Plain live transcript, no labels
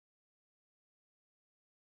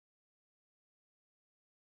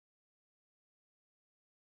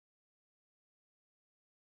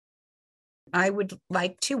I would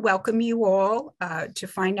like to welcome you all to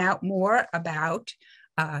find out more about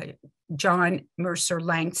John Mercer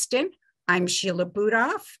Langston. I'm Sheila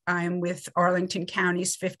Budoff. I'm with Arlington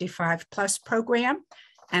County's 55 Plus program,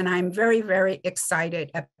 and I'm very, very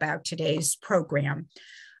excited about today's program.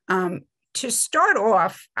 To start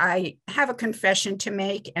off, I have a confession to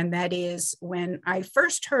make, and that is when I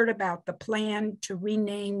first heard about the plan to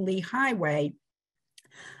rename Lee Highway,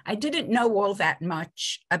 I didn't know all that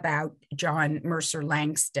much about John Mercer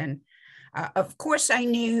Langston. Of course, I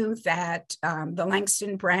knew that the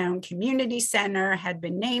Langston-Brown Community Center had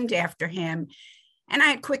been named after him, and I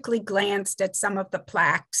had quickly glanced at some of the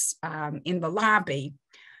plaques in the lobby.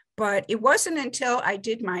 But it wasn't until I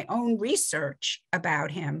did my own research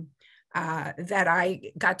about him that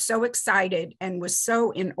I got so excited and was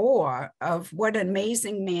so in awe of what an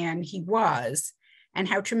amazing man he was and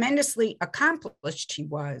how tremendously accomplished he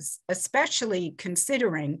was, especially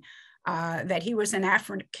considering that he was an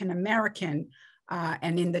African-American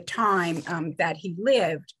and in the time that he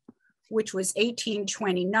lived, which was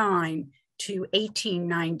 1829 to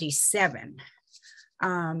 1897.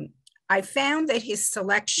 I found that his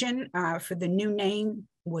selection for the new name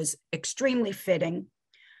was extremely fitting.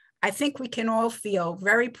 I think we can all feel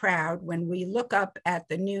very proud when we look up at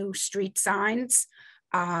the new street signs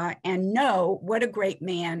and know what a great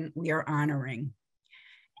man we are honoring.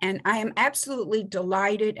 And I am absolutely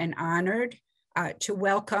delighted and honored to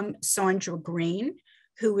welcome Saundra Green,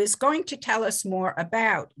 who is going to tell us more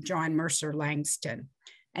about John Mercer Langston.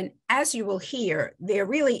 And as you will hear, there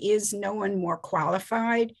really is no one more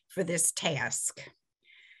qualified for this task.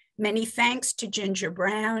 Many thanks to Ginger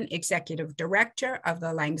Brown, Executive Director of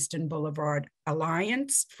the Langston Boulevard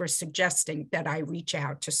Alliance, for suggesting that I reach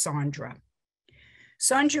out to Saundra.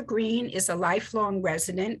 Saundra Green is a lifelong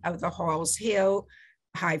resident of the Halls Hill,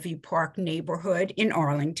 Highview Park neighborhood in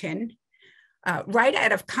Arlington. Right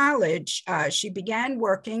out of college, she began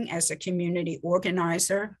working as a community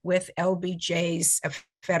organizer with LBJ's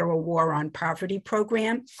Federal War on Poverty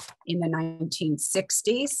program in the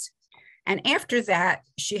 1960s. And after that,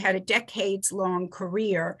 she had a decades-long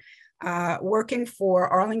career working for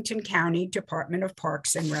Arlington County Department of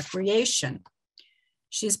Parks and Recreation.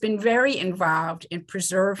 She's been very involved in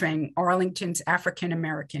preserving Arlington's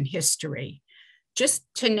African-American history. Just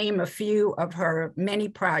to name a few of her many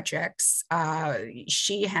projects,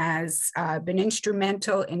 she has been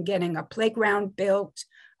instrumental in getting a playground built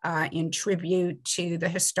in tribute to the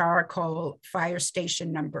historical Fire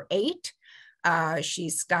Station number 8.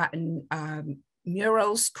 She's gotten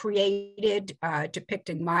murals created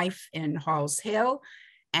depicting life in Halls Hill,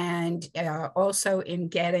 and also in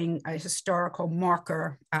getting a historical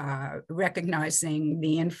marker recognizing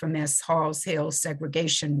the infamous Halls Hill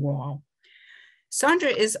segregation wall.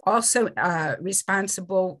 Saundra is also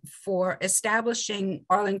responsible for establishing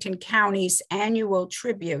Arlington County's annual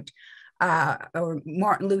tribute, or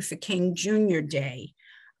Martin Luther King Jr. Day.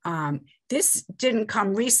 This didn't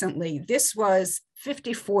come recently. This was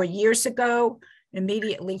 54 years ago,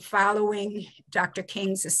 immediately following Dr.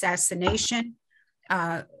 King's assassination,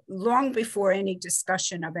 long before any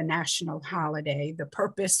discussion of a national holiday. The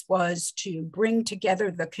purpose was to bring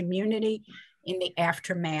together the community in the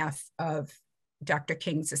aftermath of Dr.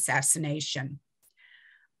 King's assassination.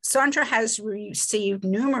 Saundra has received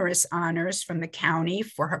numerous honors from the county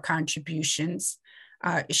for her contributions.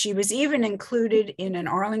 She was even included in an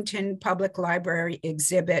Arlington Public Library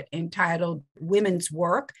exhibit entitled Women's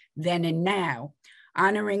Work, Then and Now,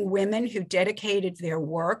 honoring women who dedicated their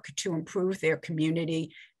work to improve their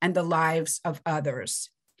community and the lives of others.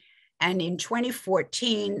 And in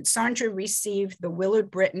 2014, Saundra received the Willard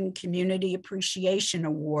Britton Community Appreciation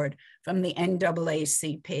Award from the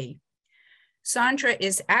NAACP. Saundra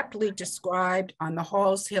is aptly described on the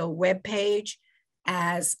Halls Hill webpage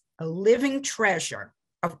as a living treasure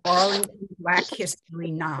of Arlington Black history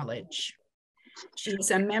knowledge. She's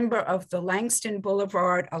a member of the Langston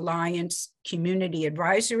Boulevard Alliance Community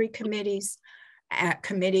Advisory Committee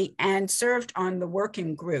and served on the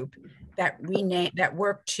working group that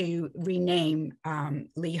worked to rename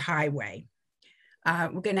Lee Highway.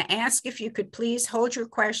 We're going to ask if you could please hold your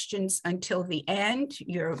questions until the end.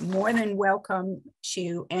 You're more than welcome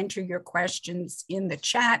to enter your questions in the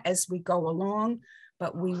chat as we go along,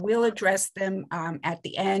 but we will address them at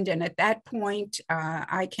the end. And at that point,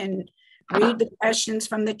 I can read the questions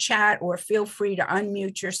from the chat, or feel free to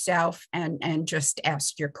unmute yourself and just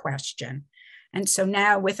ask your question. And so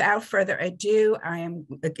now, without further ado, I am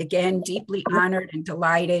again deeply honored and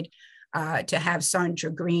delighted to have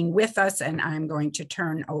Saundra Green with us, and I'm going to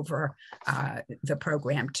turn over the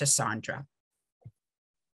program to Saundra.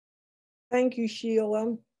 Thank you,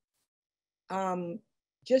 Sheila.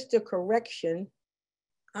 Just a correction,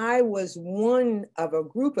 I was one of a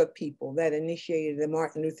group of people that initiated the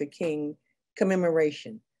Martin Luther King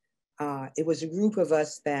commemoration. It was a group of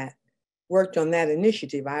us that worked on that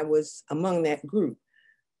initiative. I was among that group.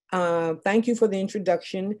 Thank you for the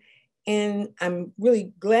introduction. And I'm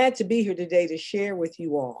really glad to be here today to share with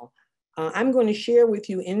you all. I'm going to share with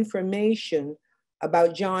you information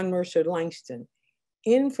about John Mercer Langston,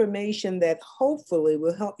 information that hopefully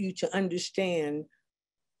will help you to understand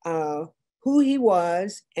who he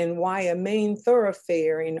was and why a main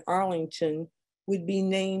thoroughfare in Arlington would be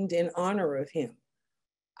named in honor of him.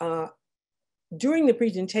 During the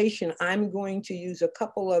presentation, I'm going to use a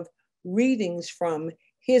couple of readings from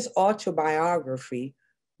his autobiography,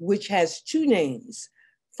 which has two names,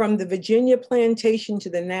 From the Virginia Plantation to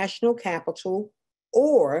the National Capital,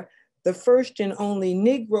 or The First and Only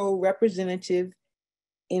Negro Representative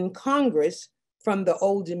in Congress from the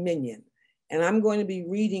Old Dominion. And I'm going to be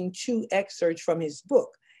reading two excerpts from his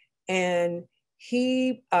book. And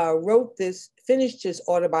he finished his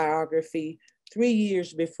autobiography 3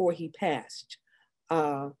 years before he passed.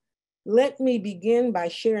 Let me begin by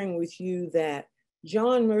sharing with you that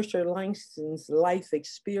John Mercer Langston's life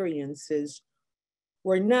experiences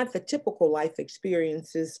were not the typical life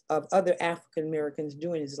experiences of other African Americans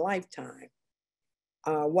during his lifetime.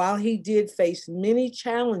 While he did face many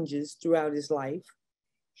challenges throughout his life,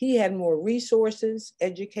 he had more resources,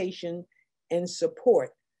 education, and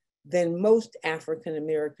support than most African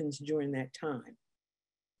Americans during that time.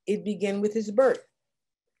 It began with his birth.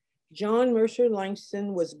 John Mercer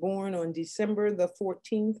Langston was born on December the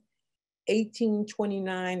 14th,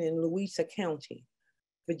 1829 in Louisa County,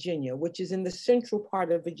 Virginia, which is in the central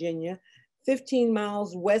part of Virginia, 15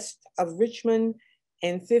 miles west of Richmond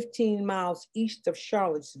and 15 miles east of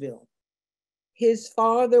Charlottesville. His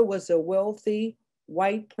father was a wealthy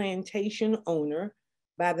white plantation owner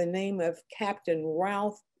by the name of Captain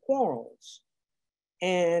Ralph Quarles.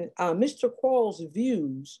 And Mr. Quarles'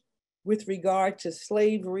 views with regard to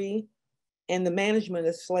slavery and the management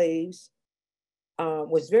of slaves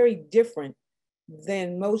was very different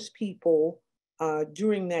than most people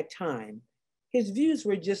during that time. His views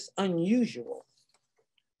were just unusual.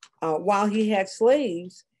 While he had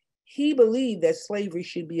slaves, he believed that slavery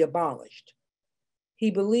should be abolished. He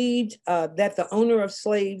believed that the owner of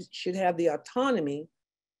slaves should have the autonomy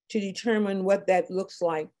to determine what that looks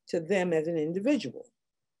like to them as an individual.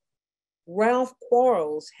 Ralph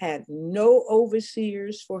Quarles had no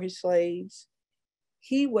overseers for his slaves.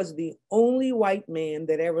 He was the only white man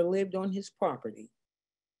that ever lived on his property.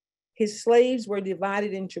 His slaves were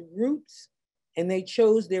divided into groups and they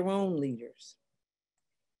chose their own leaders.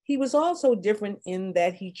 He was also different in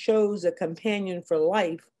that he chose a companion for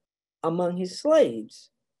life among his slaves,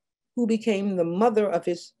 who became the mother of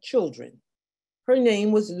his children. Her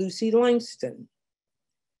name was Lucy Langston.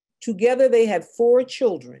 Together they had 4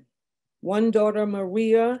 children, one daughter,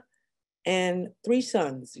 Maria, and 3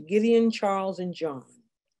 sons, Gideon, Charles, and John.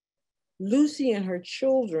 Lucy and her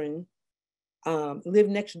children lived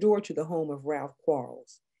next door to the home of Ralph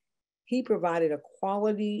Quarles. He provided a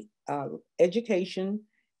quality education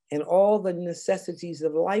and all the necessities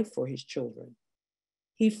of life for his children.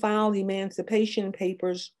 He filed emancipation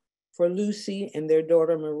papers for Lucy and their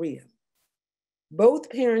daughter, Maria.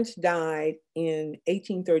 Both parents died in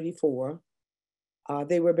 1834.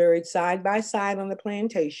 They were buried side by side on the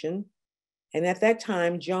plantation. And at that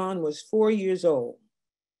time, John was 4 years old.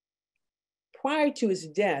 Prior to his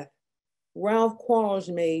death, Ralph Quarles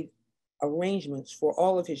made arrangements for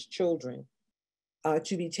all of his children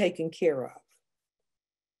to be taken care of.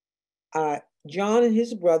 John and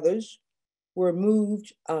his brothers were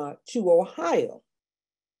moved to Ohio.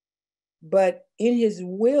 But in his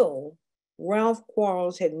will, Ralph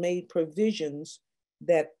Quarles had made provisions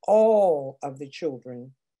that all of the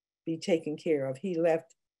children be taken care of. He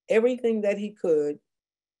left everything that he could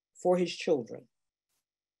for his children.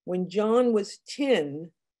 When John was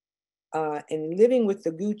 10 and living with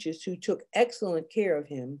the Gooches, who took excellent care of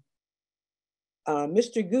him,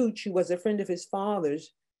 Mr. Gooch, who was a friend of his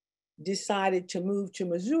father's, decided to move to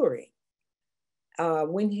Missouri.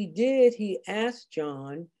 When he did, he asked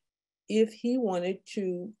John if he wanted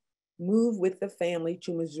to move with the family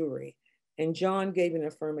to Missouri, and John gave an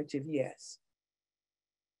affirmative yes.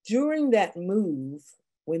 During that move,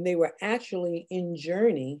 when they were actually in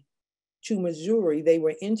journey to Missouri, they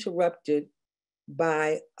were interrupted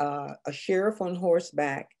by a sheriff on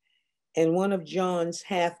horseback and one of John's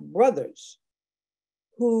half-brothers,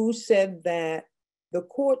 who said that the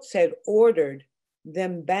courts had ordered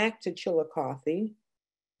them back to Chillicothe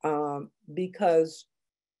because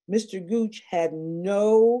Mr. Gooch had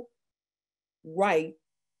no right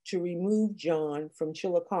to remove John from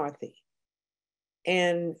Chillicothe.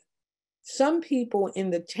 And some people in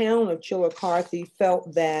the town of Chillicothe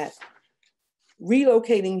felt that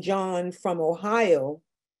relocating John from Ohio,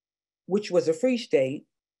 which was a free state,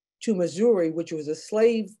 to Missouri, which was a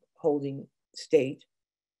slave-holding state,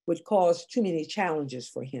 would cause too many challenges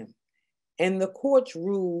for him. And the courts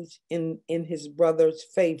ruled in his brother's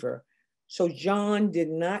favor. So John did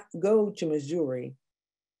not go to Missouri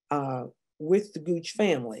with the Gooch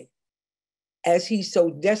family, as he so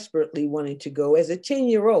desperately wanted to go as a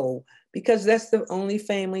 10-year-old, because that's the only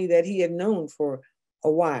family that he had known for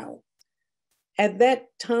a while. At that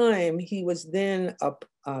time, he was then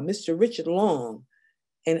Mr. Richard Long,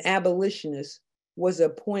 an abolitionist, was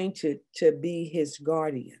appointed to be his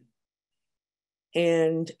guardian.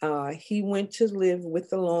 And he went to live with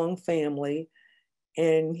the Long family,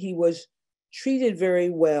 and he was treated very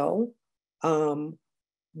well.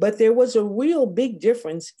 But there was a real big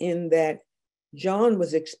difference in that John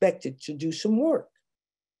was expected to do some work.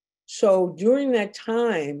 So during that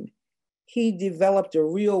time, he developed a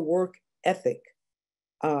real work ethic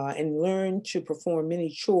and learned to perform many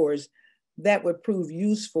chores that would prove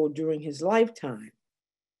useful during his lifetime.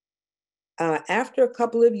 After a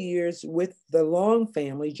couple of years with the Long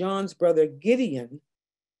family, John's brother Gideon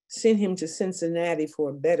sent him to Cincinnati for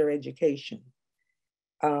a better education.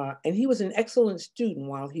 And he was an excellent student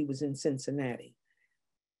while he was in Cincinnati.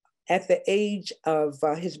 At the age of,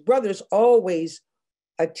 his brothers always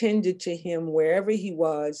attended to him wherever he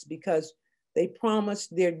was, because they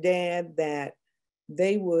promised their dad that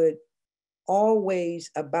they would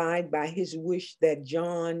always abide by his wish that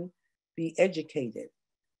John be educated.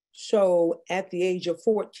 So at the age of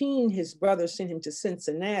 14, his brother sent him to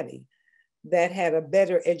Cincinnati that had a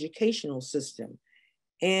better educational system,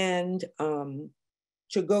 and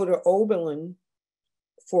to go to Oberlin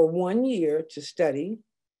for 1 year to study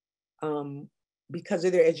because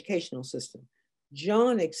of their educational system.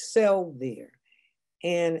 John excelled there.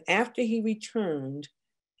 And after he returned,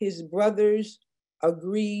 his brothers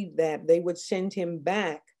agreed that they would send him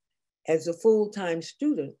back as a full-time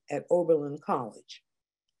student at Oberlin College.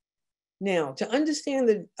 Now, to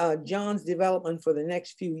understand John's development for the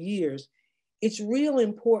next few years, it's real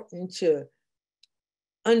important to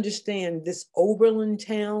understand this Oberlin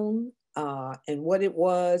town and what it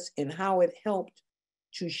was and how it helped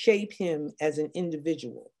to shape him as an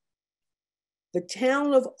individual. The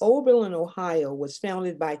town of Oberlin, Ohio, was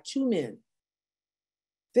founded by two men,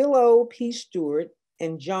 Philo P. Stewart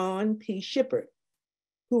and John P. Shippert,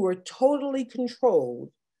 who were totally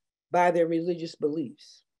controlled by their religious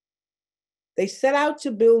beliefs. They set out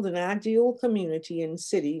to build an ideal community and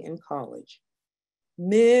city and college.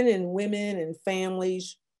 Men and women and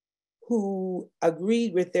families who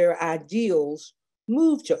agreed with their ideals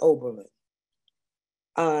moved to Oberlin.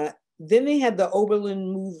 Then they had the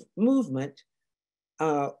Oberlin movement,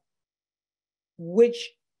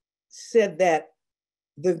 which said that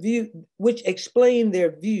which explained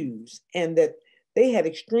their views, and that they had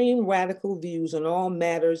extreme radical views on all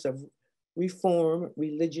matters of reform,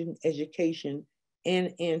 religion, education,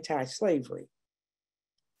 and anti-slavery.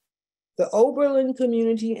 The Oberlin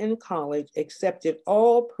Community and College accepted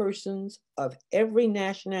all persons of every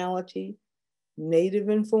nationality, native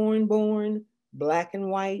and foreign born, Black and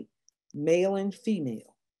white, male and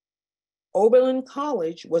female. Oberlin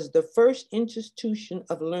College was the first institution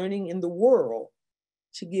of learning in the world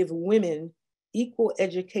to give women equal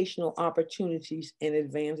educational opportunities and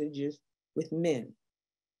advantages with men.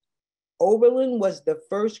 Oberlin was the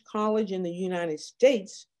first college in the United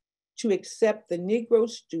States to accept the Negro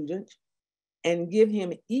student and give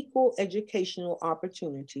him equal educational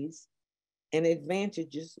opportunities and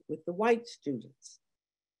advantages with the white students.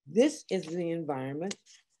 This is the environment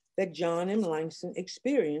that John M. Langston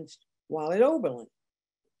experienced while at Oberlin.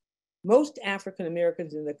 Most African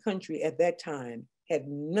Americans in the country at that time had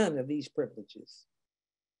none of these privileges.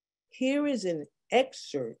 Here is an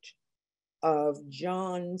excerpt of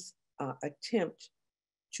John's attempt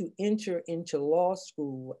to enter into law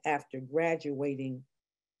school after graduating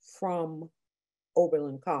from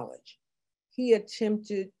Oberlin College. He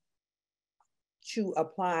attempted to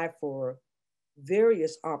apply for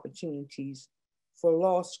various opportunities for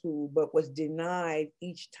law school, but was denied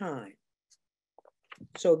each time.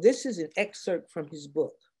 So this is an excerpt from his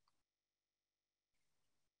book.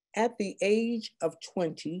 At the age of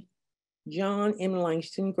 20, John M.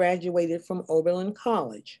 Langston graduated from Oberlin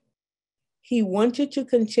College. He wanted to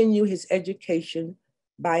continue his education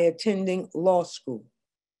by attending law school.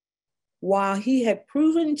 While he had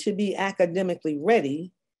proven to be academically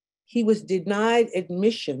ready, he was denied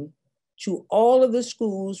admission to all of the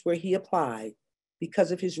schools where he applied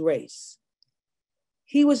because of his race.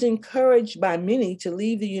 He was encouraged by many to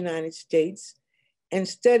leave the United States and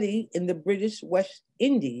study in the British West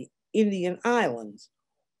Indian Islands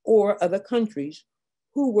or other countries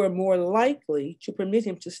who were more likely to permit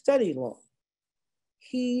him to study law.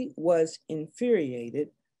 He was infuriated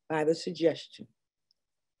by the suggestion.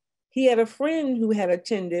 He had a friend who had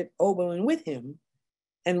attended Oberlin with him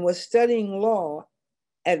and was studying law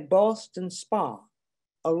at Boston Spa,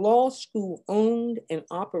 a law school owned and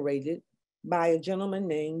operated by a gentleman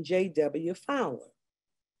named J.W. Fowler.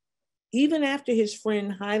 Even after his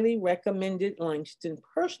friend highly recommended Langston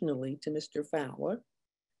personally to Mr. Fowler,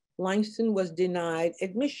 Langston was denied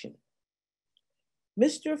admission.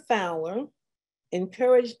 Mr. Fowler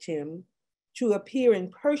encouraged him to appear in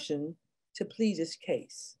person to plead his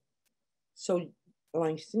case. So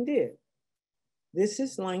Langston did. This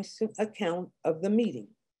is Langston's account of the meeting.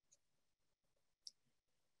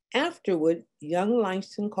 Afterward, young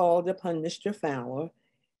Langston called upon Mr. Fowler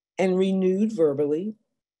and renewed verbally,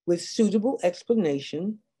 with suitable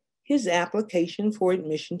explanation, his application for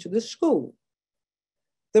admission to the school.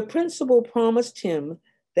 The principal promised him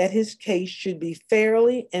that his case should be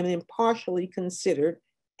fairly and impartially considered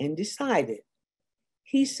and decided.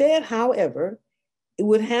 He said, however, it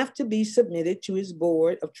would have to be submitted to his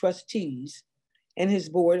board of trustees and his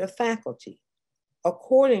board of faculty.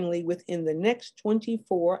 Accordingly, within the next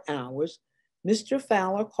 24 hours, Mr.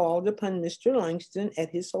 Fowler called upon Mr. Langston at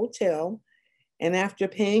his hotel, and after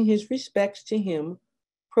paying his respects to him,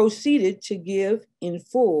 proceeded to give in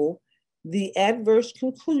full the adverse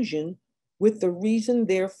conclusion with the reason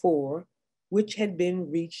therefore which had been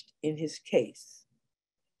reached in his case.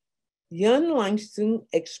 Young Langston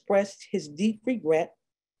expressed his deep regret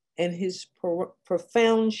and his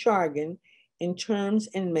profound chagrin in terms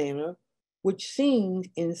and manner, which seemed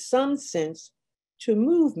in some sense to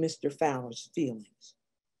move Mr. Fowler's feelings.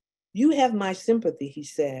 "You have my sympathy," he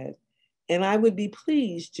said, "and I would be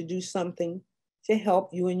pleased to do something to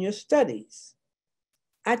help you in your studies.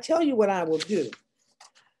 I tell you what I will do.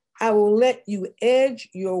 I will let you edge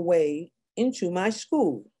your way into my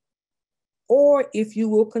school, or if you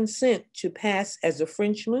will consent to pass as a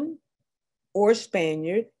Frenchman or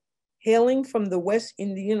Spaniard hailing from the West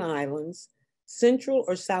Indian Islands, Central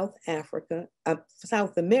or South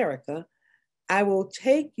America, I will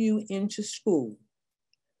take you into school."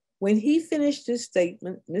 When he finished his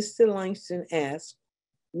statement, Mr. Langston asked,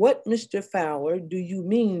 "What, Mr. Fowler, do you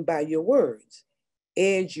mean by your words,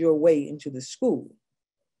 edge your way into the school?"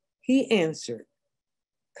 He answered,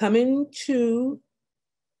 "Come into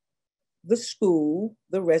the school,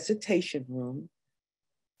 the recitation room,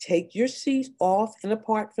 take your seat off and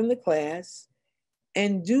apart from the class,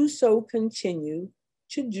 and do so continue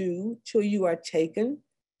to do till you are taken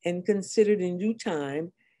and considered in due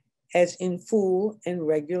time as in full and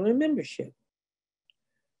regular membership."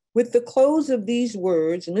 With the close of these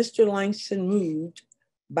words, Mr. Langston, moved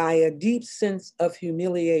by a deep sense of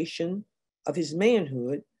humiliation of his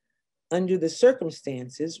manhood under the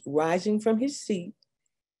circumstances, rising from his seat,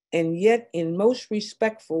 and yet in most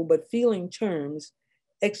respectful but feeling terms,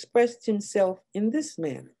 expressed himself in this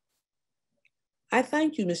manner: "I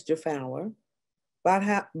thank you, Mr. Fowler,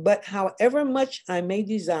 but however much I may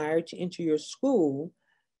desire to enter your school,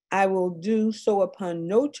 I will do so upon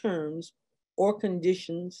no terms or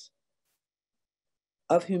conditions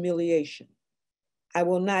of humiliation. I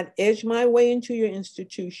will not edge my way into your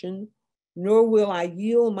institution, nor will I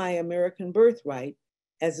yield my American birthright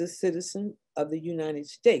as a citizen of the United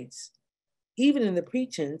States, even in the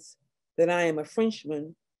pretense that I am a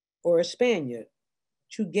Frenchman or a Spaniard,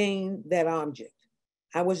 to gain that object.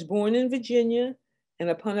 I was born in Virginia and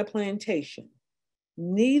upon a plantation.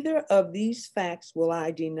 Neither of these facts will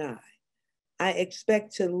I deny. I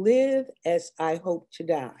expect to live as I hope to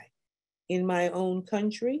die, in my own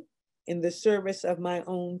country, in the service of my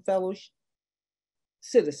own fellow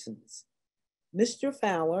citizens. Mr.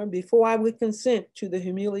 Fowler, before I would consent to the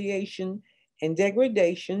humiliation and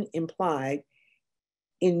degradation implied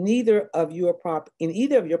in either of your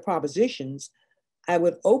propositions, I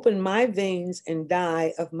would open my veins and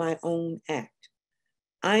die of my own act.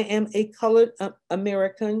 I am a colored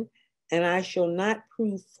American, and I shall not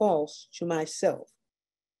prove false to myself,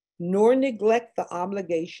 nor neglect the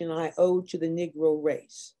obligation I owe to the Negro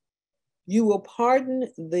race. You will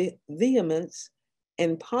pardon the vehemence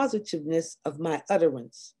and positiveness of my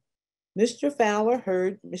utterance. Mr. Fowler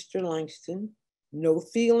heard Mr. Langston. No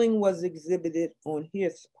feeling was exhibited on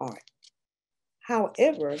his part.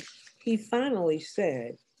 However, he finally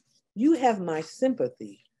said, "You have my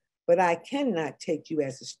sympathy, but I cannot take you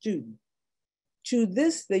as a student. To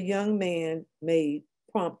this, the young man made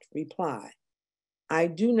prompt reply. I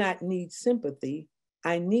do not need sympathy.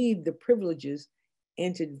 I need the privileges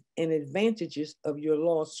and advantages of your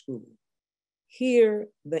law school. Here,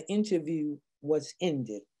 the interview was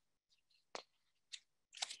ended.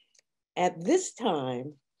 At this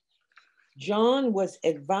time, John was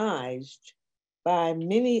advised by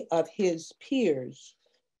many of his peers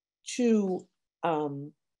to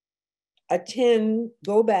go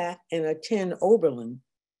back and attend Oberlin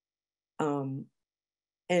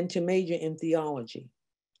and to major in theology.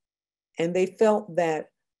 And they felt that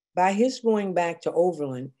by his going back to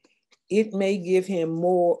Oberlin, it may give him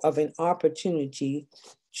more of an opportunity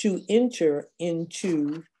to enter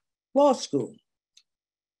into law school.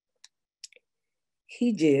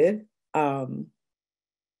 He did.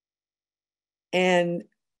 And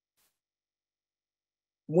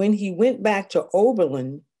when he went back to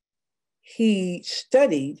Oberlin, he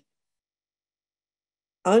studied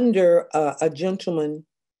under a gentleman.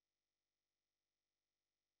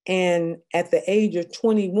 And at the age of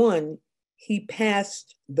 21, he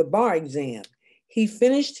passed the bar exam. He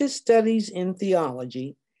finished his studies in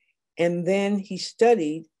theology, and then he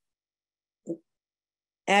studied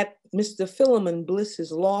at Mr. Philemon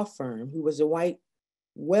Bliss's law firm, who was a white,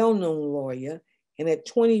 well-known lawyer. And at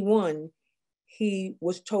 21, he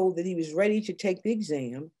was told that he was ready to take the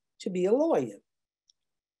exam to be a lawyer.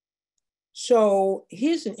 So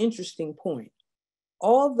here's an interesting point.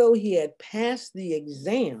 Although he had passed the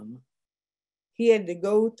exam, he had to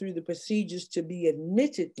go through the procedures to be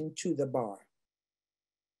admitted into the bar.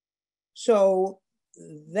 So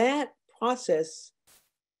that process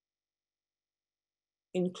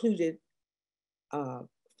included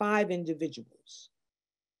 5 individuals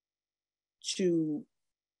to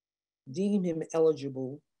deem him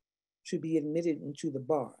eligible to be admitted into the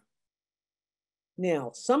bar.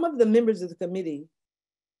 Now, some of the members of the committee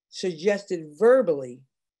suggested verbally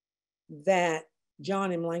that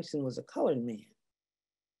John M. Langston was a colored man.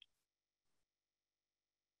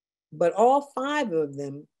 But all 5 of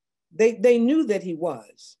them, they knew that he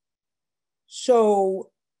was.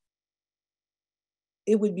 So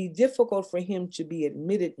it would be difficult for him to be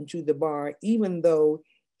admitted into the bar, even though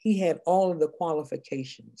he had all of the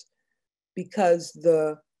qualifications, because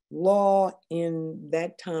the law in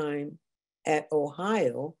that time at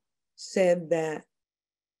Ohio said that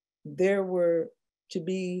there were to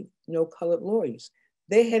be no colored lawyers.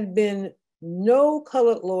 There had been no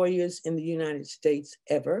colored lawyers in the United States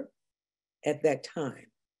ever at that time.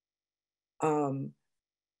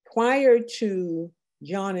 Prior to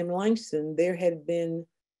John M. Langston, there had been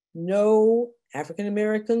no African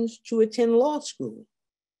Americans to attend law school.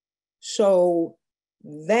 So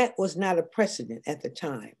that was not a precedent at the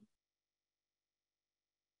time.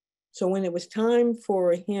 So when it was time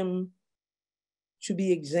for him to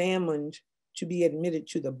be examined, to be admitted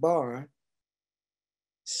to the bar,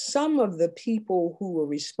 some of the people who were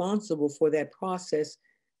responsible for that process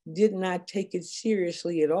did not take it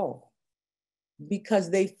seriously at all, because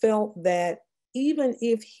they felt that even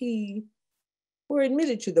if he were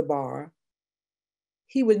admitted to the bar,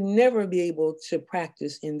 he would never be able to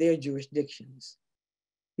practice in their jurisdictions,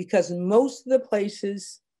 because most of the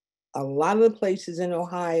places, a lot of the places in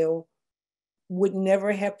Ohio would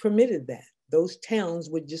never have permitted that. Those towns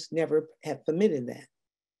would just never have permitted that.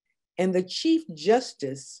 And the Chief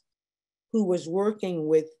Justice, who was working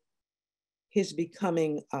with his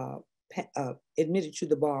becoming admitted to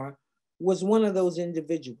the bar, was one of those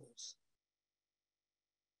individuals.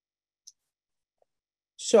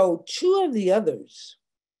 So 2 of the others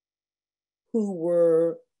who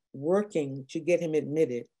were working to get him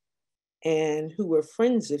admitted and who were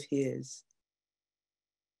friends of his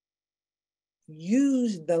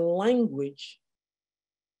used the language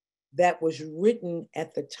that was written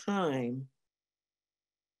at the time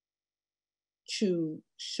to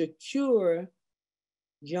secure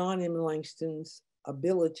John M. Langston's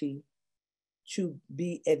ability to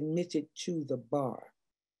be admitted to the bar,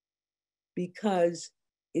 because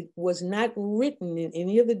it was not written in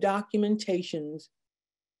any of the documentations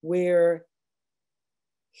where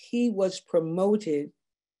he was promoted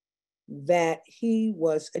that he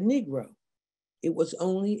was a Negro. It was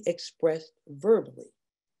only expressed verbally.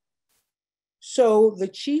 So the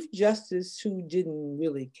Chief Justice, who didn't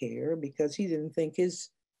really care because he didn't think his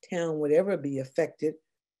town would ever be affected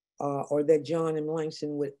or that John M.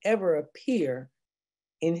 Langston would ever appear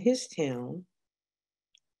in his town,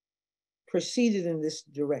 proceeded in this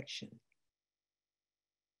direction.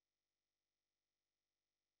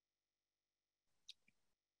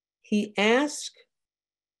 He asked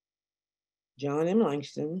John M.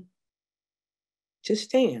 Langston to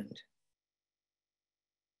stand.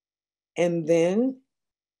 And then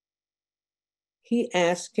he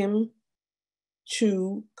asked him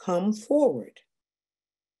to come forward.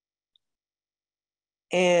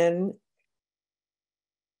 And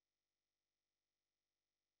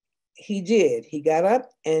he did. He got up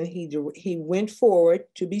and he went forward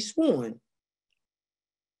to be sworn.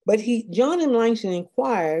 But John M. Langston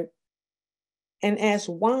inquired and asked,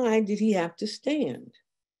 why did he have to stand?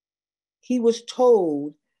 He was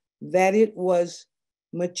told that it was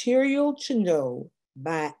material to know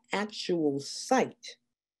by actual sight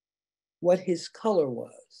what his color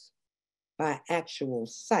was, by actual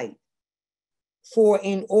sight. For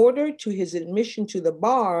in order to his admission to the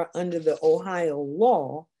bar under the Ohio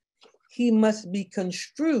law, he must be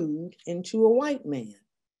construed into a white man,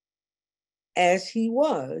 as he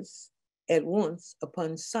was at once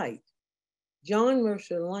upon sight. John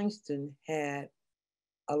Mercer Langston had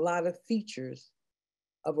a lot of features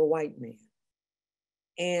of a white man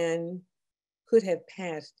and could have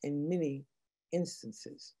passed in many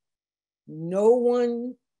instances. No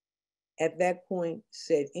one at that point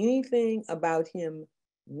said anything about him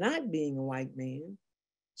not being a white man,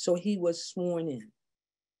 so he was sworn in.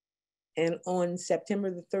 And on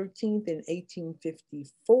September the 13th in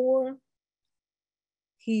 1854,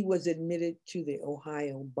 he was admitted to the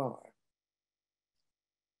Ohio bar.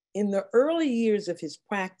 In the early years of his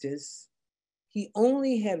practice, he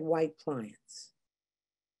only had white clients.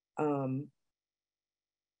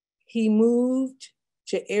 He moved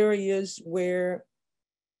to areas where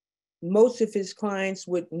most of his clients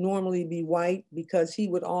would normally be white because he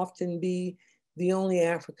would often be the only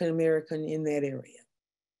African American in that area.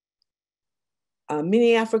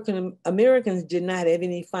 Many African Americans did not have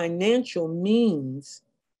any financial means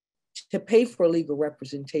to pay for legal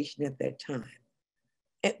representation at that time.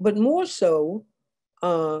 But more so,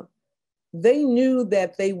 they knew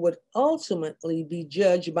that they would ultimately be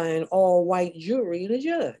judged by an all-white jury and a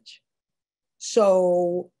judge.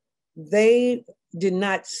 So they did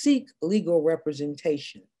not seek legal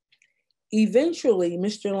representation. Eventually,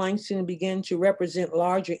 Mr. Langston began to represent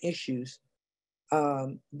larger issues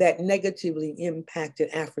that negatively impacted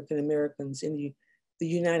African Americans in the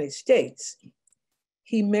United States.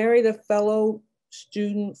 He married a fellow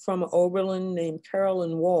student from Oberlin named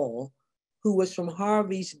Carolyn Wall, who was from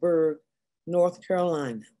Harveysburg, North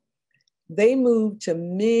Carolina. They moved to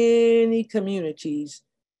many communities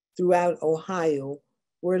throughout Ohio,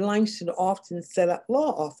 where Langston often set up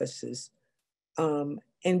law offices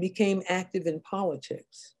and became active in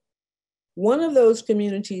politics. One of those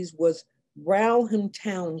communities was Browham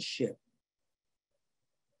Township.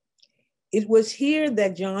 It was here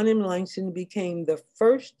that John M. Langston became the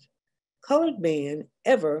first colored man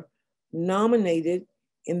ever nominated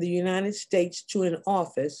in the United States to an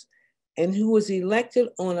office and who was elected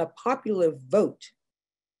on a popular vote.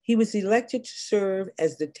 He was elected to serve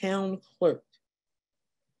as the town clerk.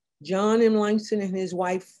 John M. Langston and his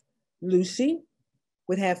wife, Lucy,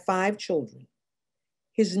 would have 5 children.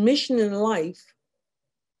 His mission in life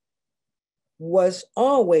was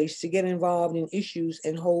always to get involved in issues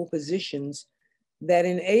and hold positions that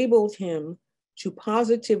enabled him to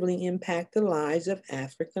positively impact the lives of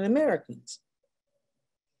African Americans.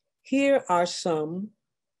 Here are some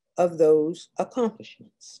of those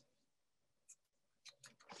accomplishments.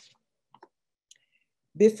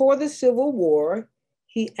 Before the Civil War,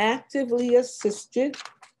 he actively assisted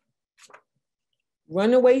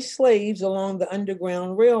runaway slaves along the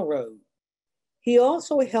Underground Railroad. He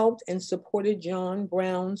also helped and supported John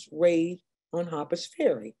Brown's raid on Harper's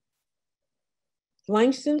Ferry.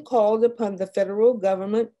 Langston called upon the federal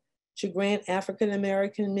government to grant African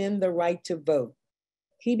American men the right to vote.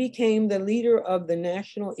 He became the leader of the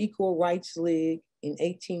National Equal Rights League in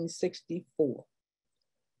 1864.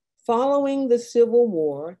 Following the Civil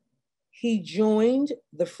War, he joined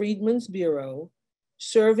the Freedmen's Bureau,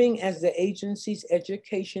 serving as the agency's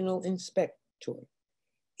educational inspector.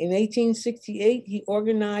 In 1868, he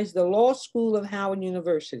organized the Law School of Howard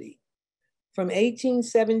University. From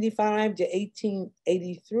 1875 to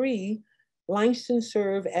 1883, Langston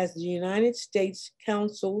served as the United States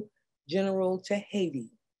Consul General to Haiti.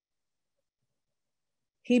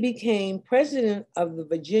 He became president of the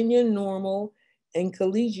Virginia Normal and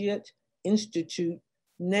Collegiate Institute,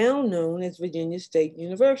 now known as Virginia State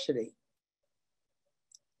University.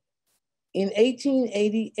 In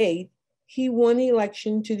 1888, he won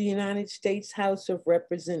election to the United States House of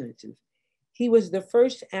Representatives. He was the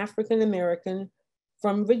first African American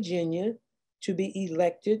from Virginia to be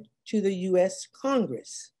elected to the US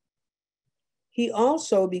Congress. He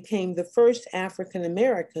also became the first African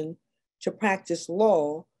American to practice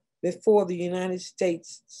law before the United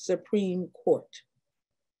States Supreme Court.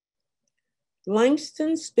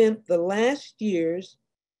 Langston spent the last years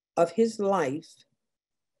of his life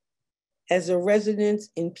as a resident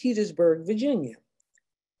in Petersburg, Virginia,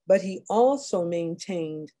 but he also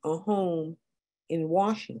maintained a home in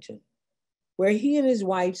Washington, where he and his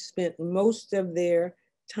wife spent most of their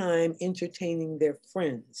time entertaining their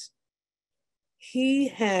friends. He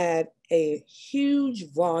had a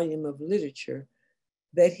huge volume of literature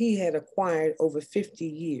that he had acquired over 50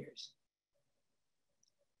 years.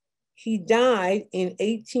 He died in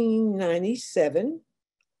 1897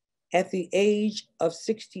 at the age of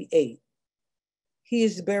 68. He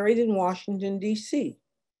is buried in Washington, D.C.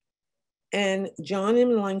 And John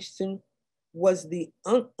M. Langston was the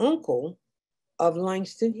uncle of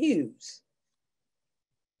Langston Hughes.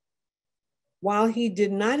 While he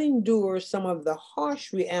did not endure some of the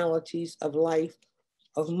harsh realities of life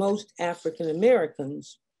of most African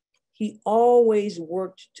Americans, he always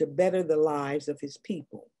worked to better the lives of his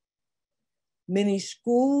people. Many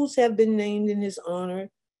schools have been named in his honor,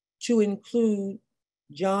 to include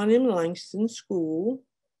John M. Langston School,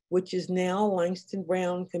 which is now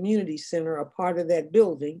Langston-Brown Community Center, a part of that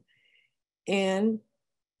building. And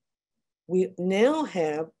we now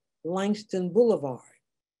have Langston Boulevard.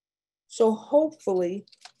 So hopefully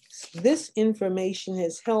this information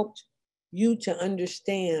has helped you to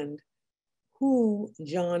understand who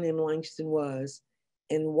John M. Langston was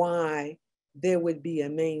and why there would be a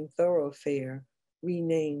main thoroughfare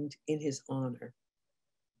renamed in his honor.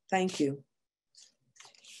 Thank you.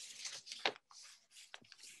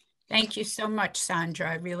 Thank you so much, Saundra.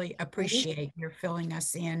 I really appreciate your filling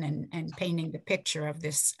us in and painting the picture of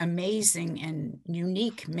this amazing and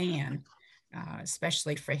unique man,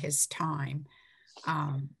 especially for his time.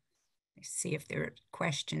 Let's see if there are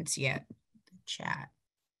questions yet. Chat.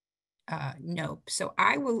 Nope. So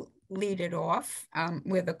I will lead it off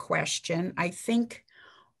with a question. I think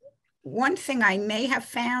one thing I may have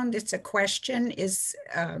found, it's a question, is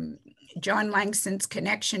John Langston's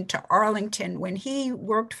connection to Arlington. When he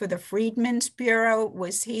worked for the Freedmen's Bureau,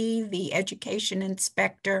 was he the education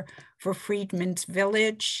inspector for Freedmen's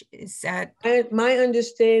Village? Is that? My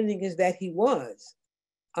understanding is that he was.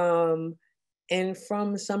 And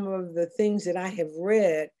from some of the things that I have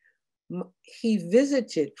read, he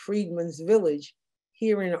visited Freedmen's Village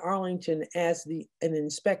here in Arlington as an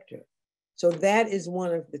inspector. So that is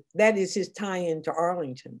that is his tie-in to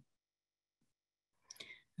Arlington.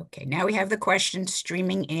 Okay, now we have the questions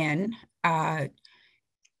streaming in.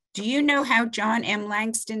 Do you know how John M.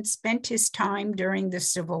 Langston spent his time during the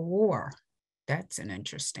Civil War? That's an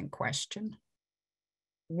interesting question.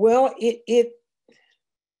 Well,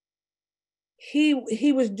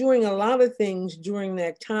 he was doing a lot of things during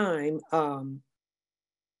that time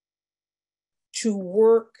to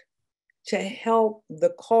work to help the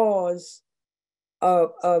cause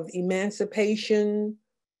of emancipation,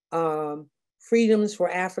 freedoms for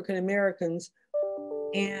African Americans.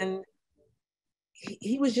 And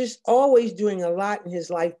he was just always doing a lot in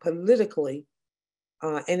his life politically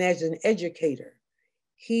and as an educator.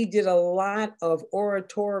 He did a lot of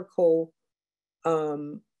oratorical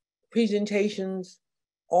presentations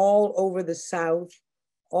all over the South,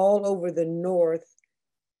 all over the North,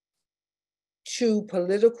 to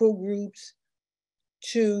political groups,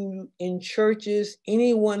 in churches,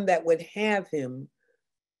 anyone that would have him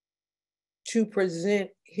to present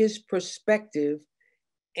his perspective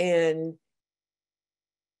and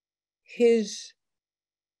his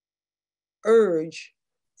urge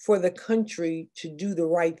for the country to do the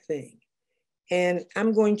right thing. And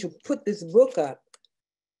I'm going to put this book up.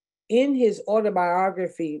 In his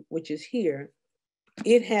autobiography, which is here,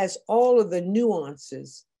 it has all of the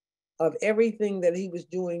nuances of everything that he was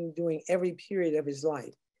doing during every period of his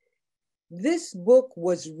life. This book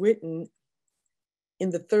was written in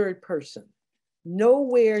the third person.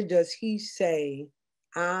 Nowhere does he say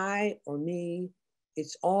I or me.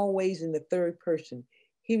 It's always in the third person.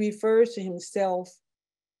 He refers to himself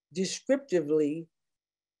descriptively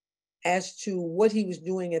as to what he was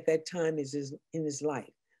doing at that time in his life.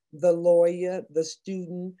 The lawyer, the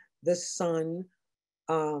student, the son,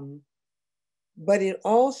 but it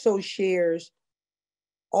also shares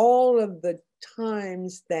all of the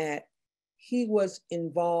times that he was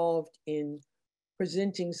involved in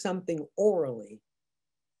presenting something orally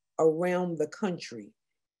around the country.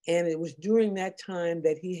 And it was during that time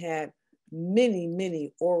that he had many,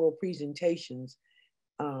 many oral presentations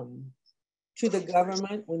to the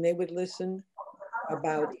government when they would listen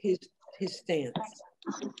about his stance.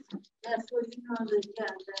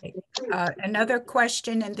 Another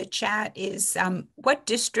question in the chat is, what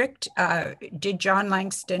district did John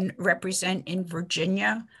Langston represent in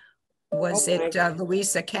Virginia? Was Oh it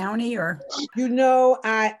Louisa County or? You know,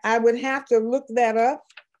 I would have to look that up.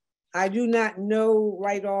 I do not know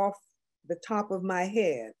right off the top of my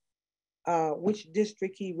head which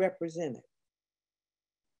district he represented.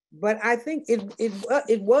 But I think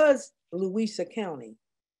it was Louisa County.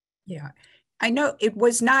 Yeah, I know it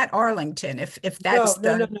was not Arlington, if that's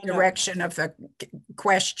the direction of the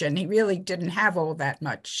question. He really didn't have all that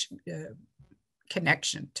much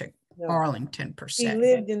connection to Arlington per se. He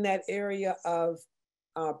lived in that area of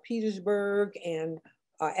Petersburg, and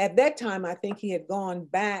at that time, I think he had gone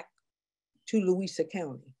back to Louisa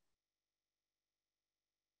County.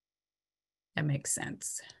 That makes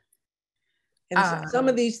sense. And some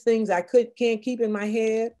of these things I can't keep in my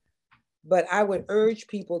head, but I would urge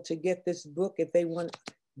people to get this book if they want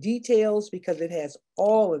details, because it has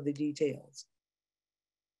all of the details.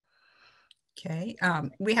 Okay,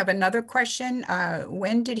 we have another question.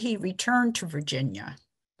 When did he return to Virginia?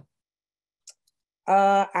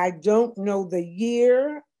 I don't know the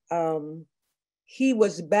year. He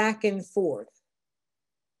was back and forth.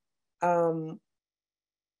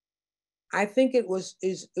 I think it was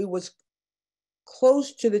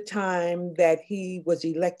close to the time that he was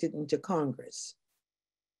elected into Congress,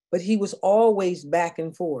 but he was always back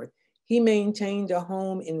and forth. He maintained a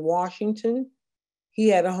home in Washington. He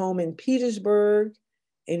had a home in Petersburg,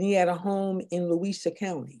 and he had a home in Louisa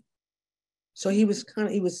County. So he was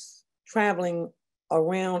traveling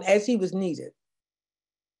around as he was needed.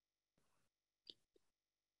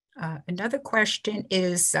 Another question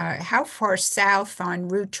is, how far south on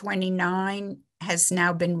Route 29 has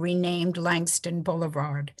now been renamed Langston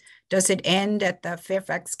Boulevard? Does it end at the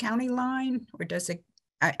Fairfax County line, or does it?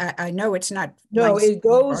 I know it's not. No, Langston it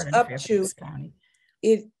goes Boulevard up Fairfax to County.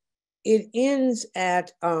 It ends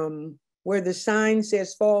at where the sign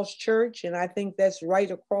says Falls Church, and I think that's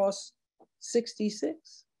right across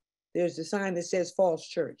 66. There's a sign that says Falls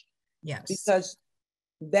Church. Yes. Because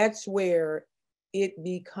that's where it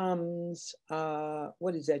becomes,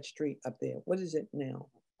 what is that street up there? What is it now?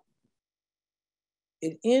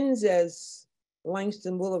 It ends as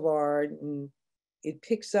Langston Boulevard, and it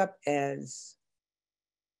picks up as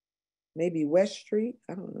maybe West Street,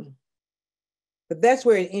 I don't know. But that's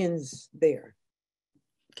where it ends there.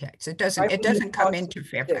 Okay, so it doesn't come into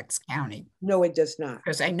Fairfax County. No, it does not.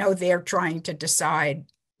 Because I know they're trying to decide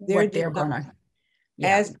what they're gonna.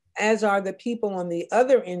 Yeah. As are the people on the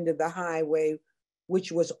other end of the highway,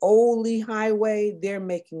 which was Old Lee Highway. They're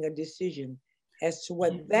making a decision as to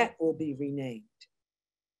what that will be renamed.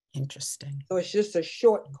 Interesting. So it's just a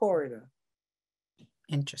short corridor.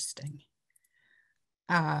 Interesting.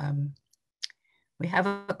 We have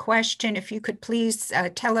a question. If you could please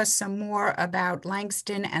tell us some more about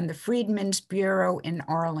Langston and the Freedmen's Bureau in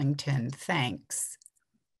Arlington. Thanks.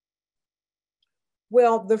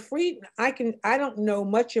 Well, I don't know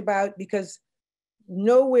much about, because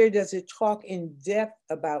nowhere does it talk in depth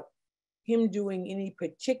about him doing any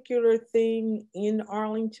particular thing in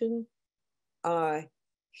Arlington.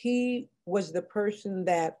 He was the person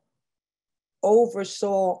that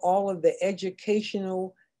oversaw all of the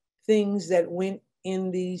educational things that went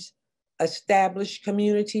in these established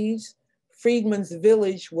communities. Freedmen's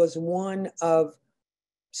Village was one of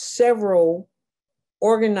several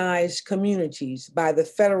organized communities by the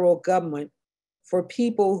federal government for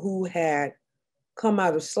people who had come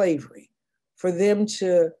out of slavery, for them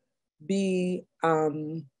to be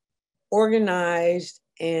organized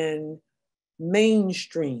and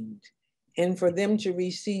mainstreamed, and for them to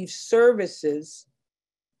receive services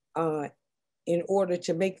in order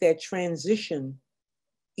to make that transition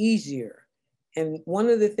easier. And one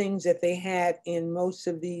of the things that they had in most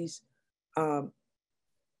of these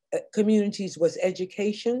communities was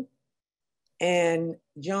education. And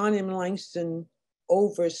John M. Langston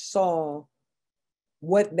oversaw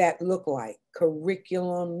what that looked like: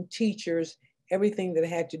 curriculum, teachers, everything that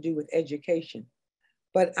had to do with education.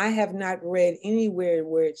 But I have not read anywhere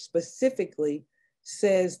where it specifically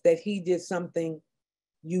says that he did something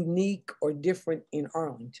unique or different in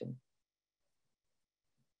Arlington.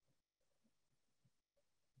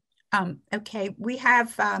 Okay, we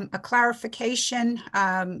have a clarification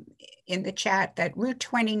in the chat that Route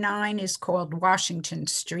 29 is called Washington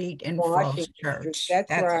Street in Falls Church. That's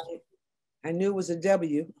right. I knew it was a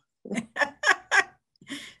W.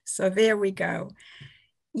 So there we go.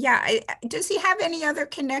 Yeah, does he have any other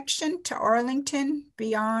connection to Arlington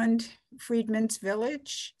beyond Freedmen's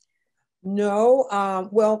Village? No,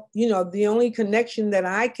 well, the only connection that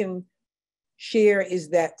I can share is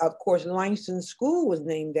that, of course, Langston School was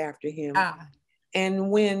named after him. And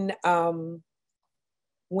when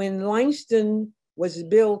Langston was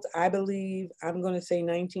built, I believe, I'm going to say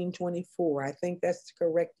 1924. I think that's the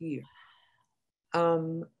correct year.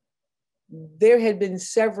 There had been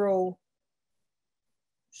several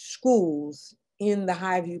schools in the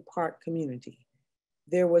Highview Park community.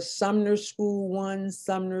 There was Sumner School 1,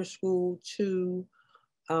 Sumner School 2.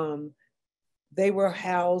 They were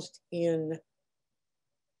housed in,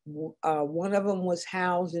 one of them was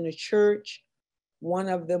housed in a church. One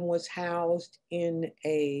of them was housed in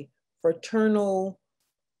a fraternal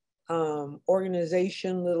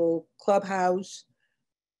organization, little clubhouse.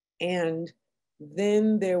 And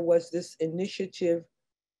then there was this initiative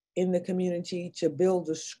in the community to build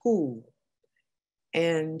a school.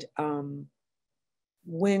 And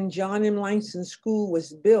when John M. Langston School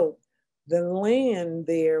was built, the land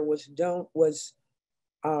there was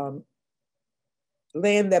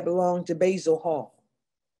land that belonged to Basil Hall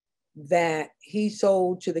that he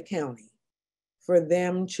sold to the county for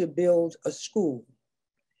them to build a school.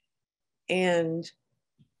 And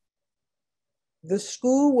the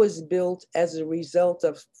school was built as a result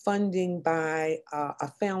of funding by a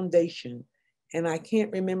foundation. And I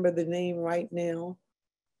can't remember the name right now.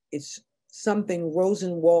 It's something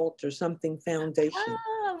Rosenwald or something foundation.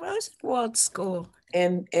 Oh, Rosenwald School.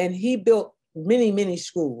 And he built many, many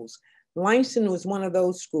schools. Langston was one of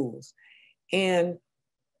those schools. And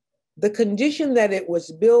the condition that it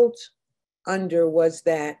was built under was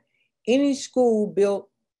that any school built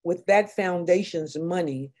with that foundation's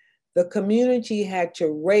money, the community had to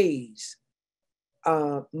raise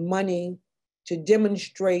money to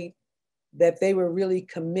demonstrate that they were really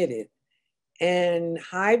committed. And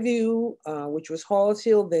Highview, which was Halls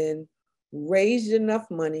Hill then, raised enough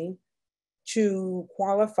money to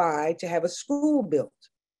qualify to have a school built.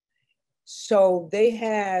 So they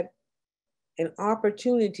had an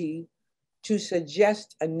opportunity to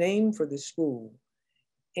suggest a name for the school.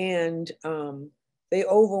 And they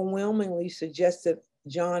overwhelmingly suggested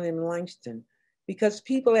John M. Langston, because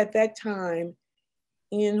people at that time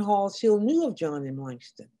in Halls Hill knew of John M.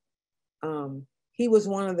 Langston. He was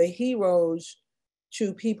one of the heroes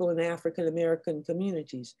to people in African-American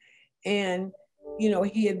communities. And, you know,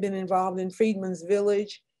 he had been involved in Freedmen's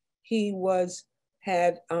Village. He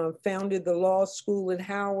had founded the law school at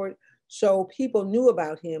Howard. So people knew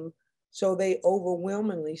about him. So they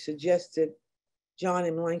overwhelmingly suggested John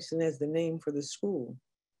M. Langston as the name for the school.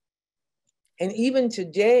 And even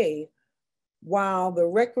today, while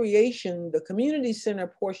the community center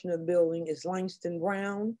portion of the building is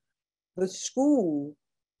Langston-Brown, the school,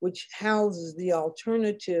 which houses the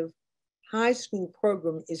alternative high school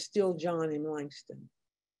program, is still John M. Langston.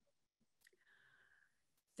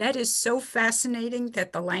 That is so fascinating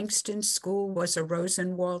that the Langston School was a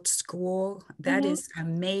Rosenwald school. That is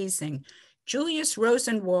amazing. Julius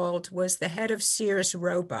Rosenwald was the head of Sears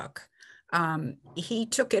Roebuck. He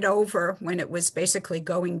took it over when it was basically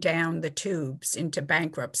going down the tubes into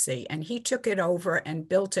bankruptcy, and he took it over and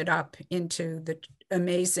built it up into the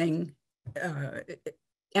amazing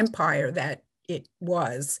empire that it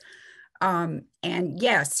was. And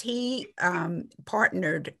yes, he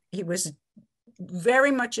partnered. He was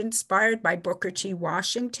very much inspired by Booker T.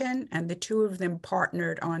 Washington, and the two of them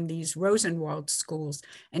partnered on these Rosenwald schools.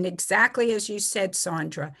 And exactly as you said,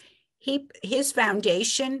 Saundra, his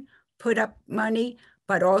foundation put up money,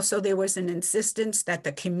 but also there was an insistence that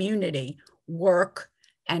the community work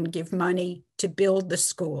and give money to build the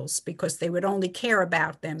schools, because they would only care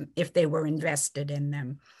about them if they were invested in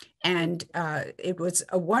them. And it was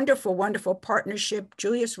a wonderful, wonderful partnership.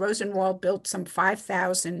 Julius Rosenwald built some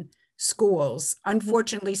 5,000 schools,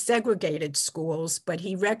 unfortunately segregated schools, but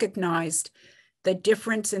he recognized the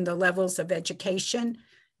difference in the levels of education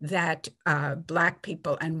that Black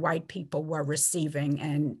people and white people were receiving,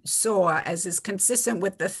 and saw, as is consistent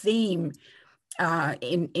with the theme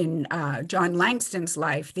in John Langston's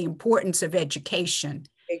life, the importance of education.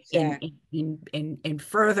 Exactly. in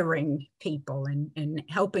furthering people and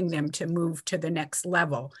helping them to move to the next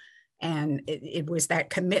level. And it was that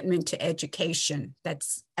commitment to education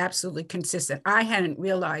that's absolutely consistent. I hadn't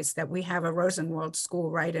realized that we have a Rosenwald School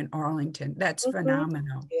right in Arlington. That's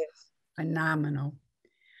phenomenal. Yes. Phenomenal.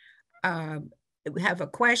 We have a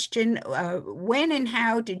question. When and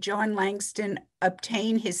how did John Langston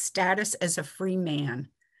obtain his status as a free man?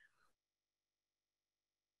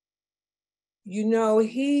 You know,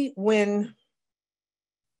 when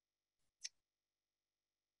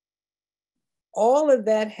all of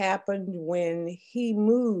that happened, when he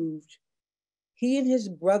moved, he and his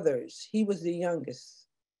brothers, he was the youngest,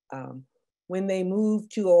 when they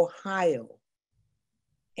moved to Ohio.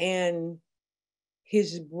 And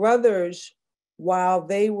his brothers, while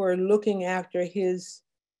they were looking after his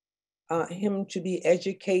him to be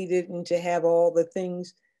educated and to have all the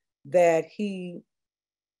things that he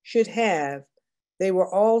should have, they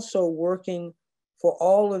were also working for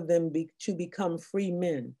all of them to become free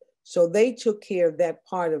men. So they took care of that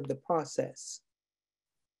part of the process.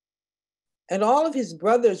 And all of his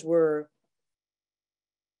brothers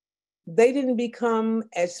they didn't become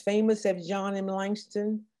as famous as John M.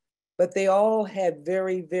 Langston, but they all had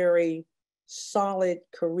very, very solid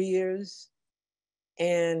careers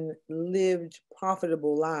and lived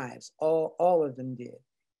profitable lives. All of them did.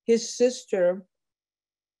 His sister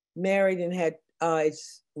married and had,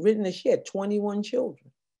 it's written that she had 21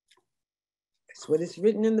 children. That's what it's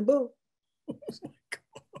written in the book. Oh my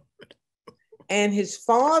God. And his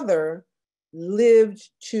father lived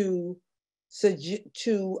to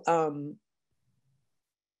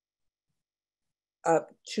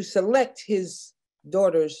select his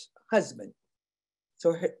daughter's husband.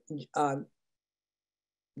 So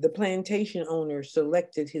the plantation owner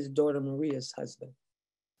selected his daughter Maria's husband.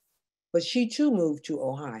 But she too moved to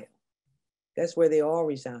Ohio. That's where they all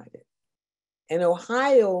resided. And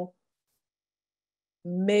Ohio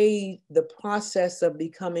made the process of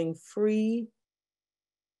becoming free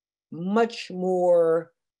much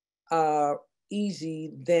more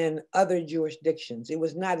easy than other jurisdictions. It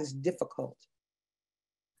was not as difficult.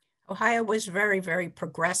 Ohio was very, very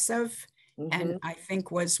progressive, and I think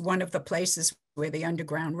was one of the places where the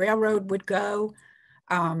Underground Railroad would go.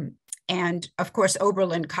 And of course,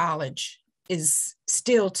 Oberlin College is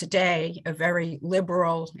still today a very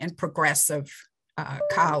liberal and progressive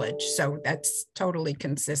college. So that's totally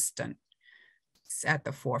consistent. It's at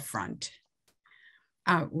the forefront.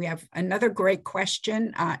 We have another great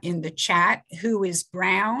question in the chat. Who is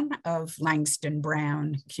Brown of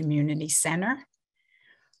Langston-Brown Community Center?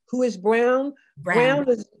 Who is Brown? Brown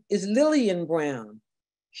is Lillian Brown.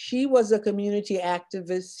 She was a community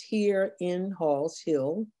activist here in Halls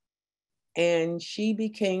Hill, and she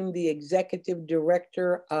became the executive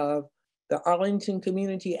director of the Arlington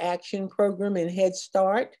Community Action Program and Head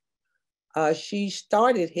Start. She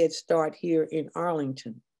started Head Start here in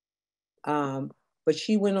Arlington, but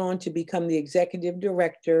she went on to become the executive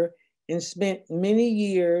director and spent many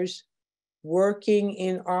years working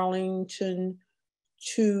in Arlington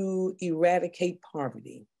to eradicate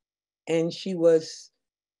poverty. And she was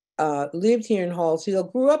lived here in Halls Hill,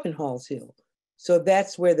 grew up in Halls Hill. So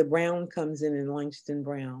that's where the Brown comes in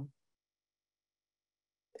Langston-Brown.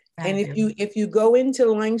 And if you go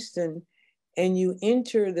into Langston and you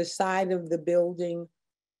enter the side of the building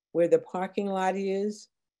where the parking lot is,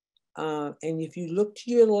 and if you look to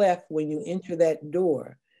your left when you enter that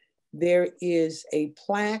door, there is a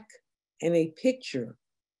plaque and a picture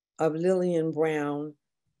of Lillian Brown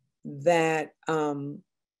that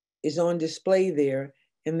is on display there,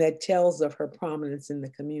 and that tells of her prominence in the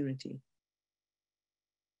community.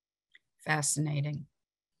 Fascinating,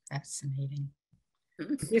 fascinating.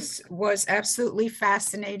 This was absolutely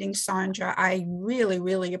fascinating, Saundra. I really,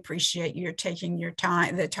 really appreciate your taking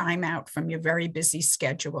the time out from your very busy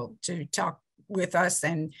schedule to talk with us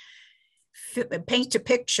and paint a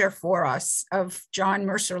picture for us of John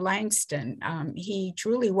Mercer Langston. He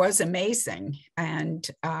truly was amazing, and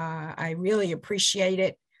I really appreciate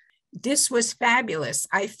it. This was fabulous.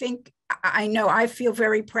 I feel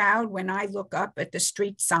very proud when I look up at the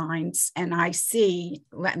street signs and I see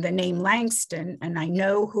the name Langston, and I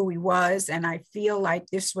know who he was, and I feel like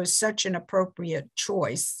this was such an appropriate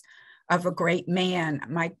choice of a great man.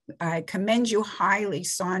 I commend you highly,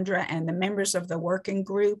 Saundra, and the members of the working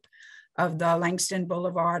group of the Langston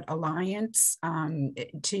Boulevard Alliance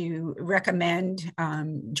to recommend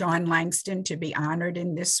John Langston to be honored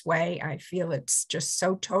in this way. I feel it's just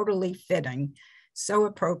so totally fitting, so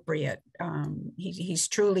appropriate. He's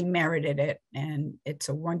truly merited it, and it's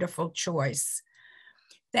a wonderful choice.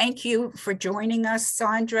 Thank you for joining us,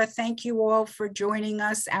 Saundra. Thank you all for joining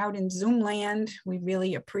us out in Zoom land. We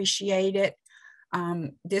really appreciate it.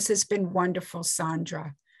 This has been wonderful,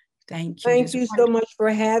 Saundra. Thank you. Thank you so much for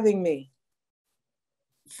having me.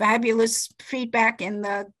 Fabulous feedback in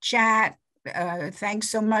the chat. Thanks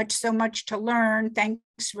so much to learn.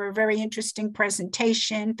 Thanks for a very interesting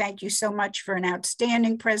presentation. Thank you so much for an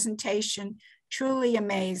outstanding presentation. Truly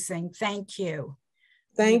amazing. Thank you.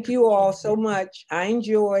 Thank you all so much. I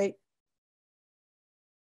enjoyed.